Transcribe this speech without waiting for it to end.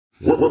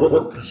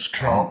Workers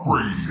Comp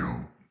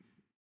Radio.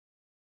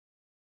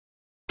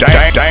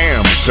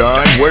 Damn,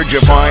 son, where'd you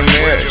find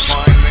this?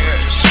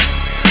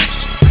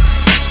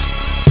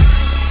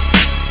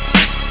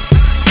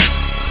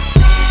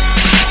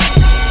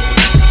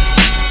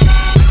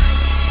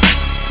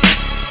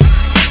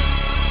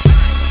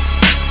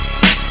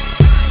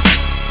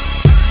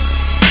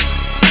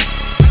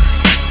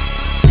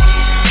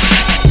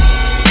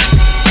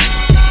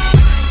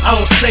 I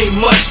don't say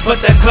much,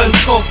 but that gun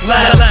talk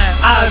loud.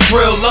 Eyes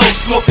real low,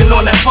 smoking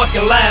on that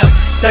fucking loud.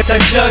 That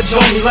judge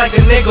on me like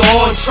a nigga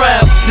on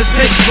trial. This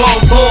bitch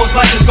long balls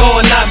like it's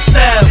going out of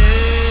style.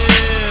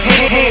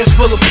 Hands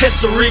full of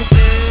pissery.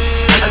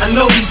 I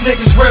know these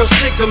niggas real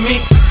sick of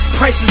me.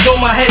 Prices on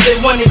my head, they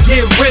wanna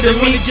get rid of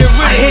me.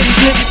 I hear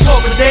these niggas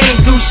talk, but they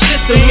ain't do shit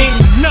to me.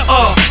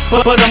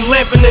 But I'm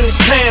lamping in this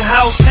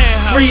penthouse.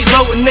 Free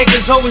loading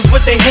niggas always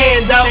with their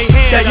hand out.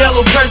 That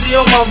yellow prezi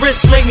on my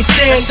wrist make me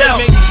stand out.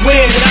 We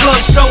in the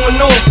club showing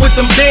off with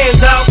them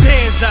bands out.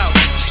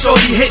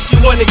 Shorty hit, she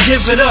wanna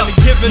give it up.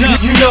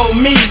 You know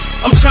me,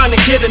 I'm trying to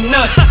get a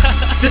nut.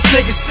 This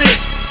nigga sick,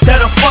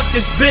 that I fuck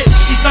this bitch.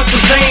 She sucked the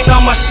vein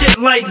on my shit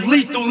like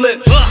lethal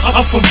lips.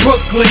 I'm from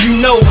Brooklyn,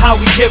 you know how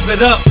we give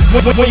it up.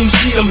 When you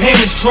see them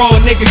hammers drawn,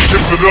 nigga,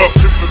 Give it up.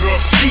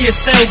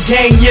 CSL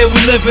gang, yeah, we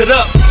live it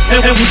up.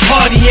 And we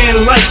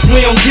partying like we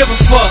don't give a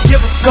fuck.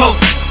 Go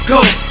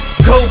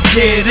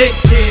get it.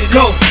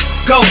 Go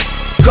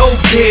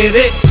get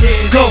it.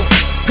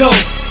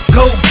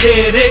 Go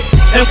get it.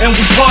 And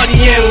we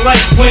partying like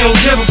we don't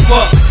give a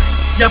fuck.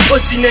 Y'all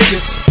pussy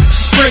niggas,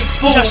 straight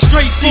fools.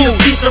 See a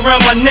piece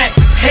around my neck.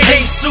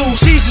 Hey,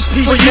 Jesus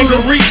piece for you to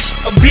reach,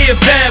 or be a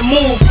bad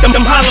move.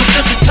 Them hollow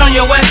tips will turn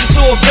your ass into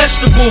a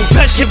vegetable.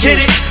 You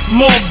get it?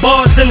 More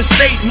bars than the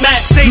state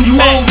match. You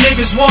old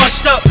niggas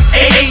washed up,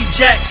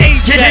 Ajax.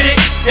 Get it?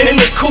 And in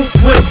the coupe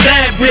with a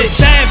bad bitch,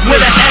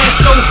 with an ass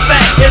so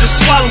fat it'll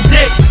swallow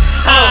dick.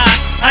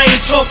 I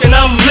ain't talking,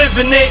 I'm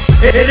living it.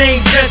 It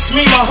ain't just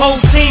me, my whole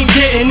team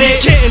getting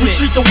it. We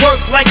treat the work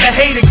like a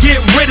hater,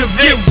 get rid of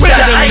it.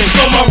 Got ice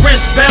on my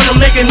wrist, bound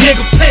to make a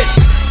nigga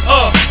piss.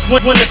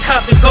 When the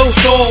cop the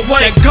ghost all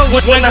white.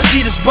 When I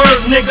see this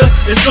bird, nigga,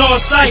 it's on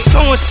sight.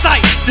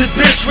 This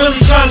bitch really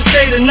tryna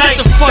stay the night.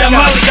 That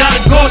Molly got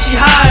her gone, she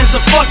high as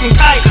a fucking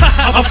kite.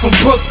 I'm from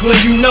Brooklyn,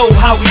 you know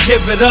how we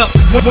give it up.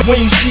 When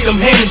you see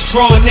them hammers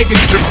drawn, nigga,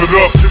 Give it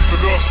up.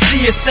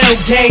 CSL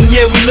gang,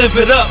 yeah, we live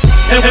it up.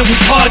 And we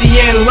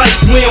partying like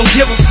we don't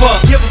give a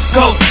fuck. Go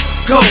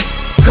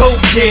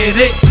get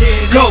it.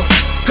 Go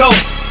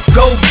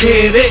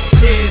get it.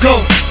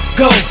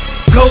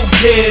 Go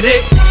get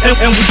it.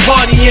 And we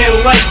partying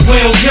like we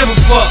don't give a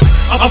fuck.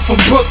 I'm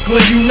from Brooklyn,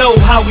 you know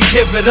how we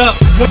give it up.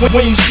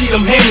 When you see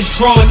them hammers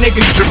drawn,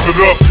 nigga, Give it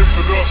up.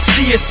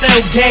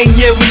 CSL gang,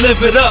 yeah, we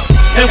live it up.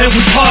 And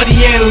we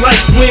partying like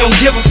we don't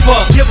give a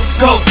fuck.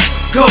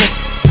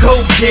 Go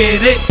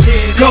get it.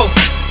 Go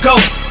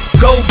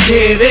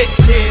get it.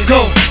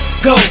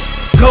 Go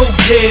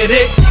get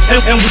it.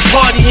 And we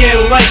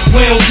partying like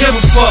we don't give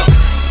a fuck.